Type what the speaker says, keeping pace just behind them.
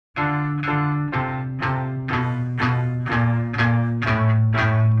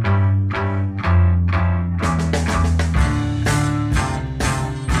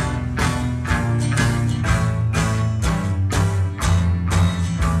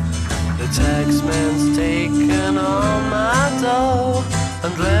taxman's taken all my dough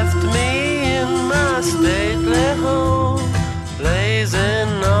and left me in my stately home,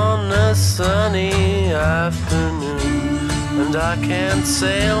 blazing on a sunny afternoon. And I can't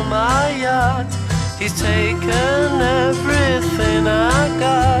sail my yacht, he's taken everything I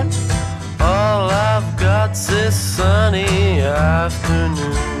got. All I've got's this sunny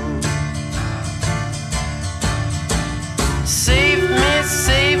afternoon. Save me,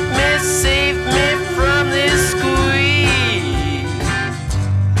 save me, save me from this squeeze.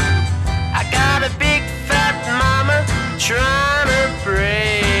 I got a big fat mama trying to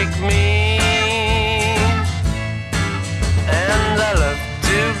break me, and I love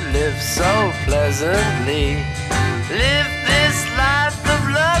to live so pleasantly, live this life of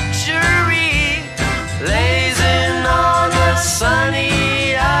luxury, blazing on a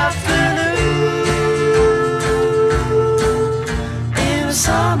sunny afternoon in the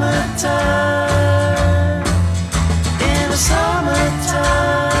summertime, in the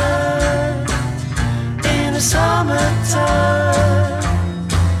summertime, in the summertime.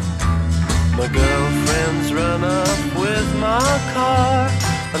 My girlfriend's run off with my car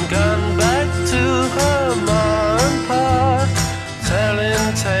and gone back to her ma and pa,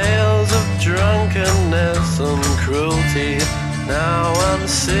 telling tales of drunkenness and cruelty. Now I'm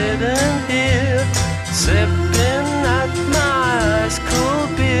sitting here, sipping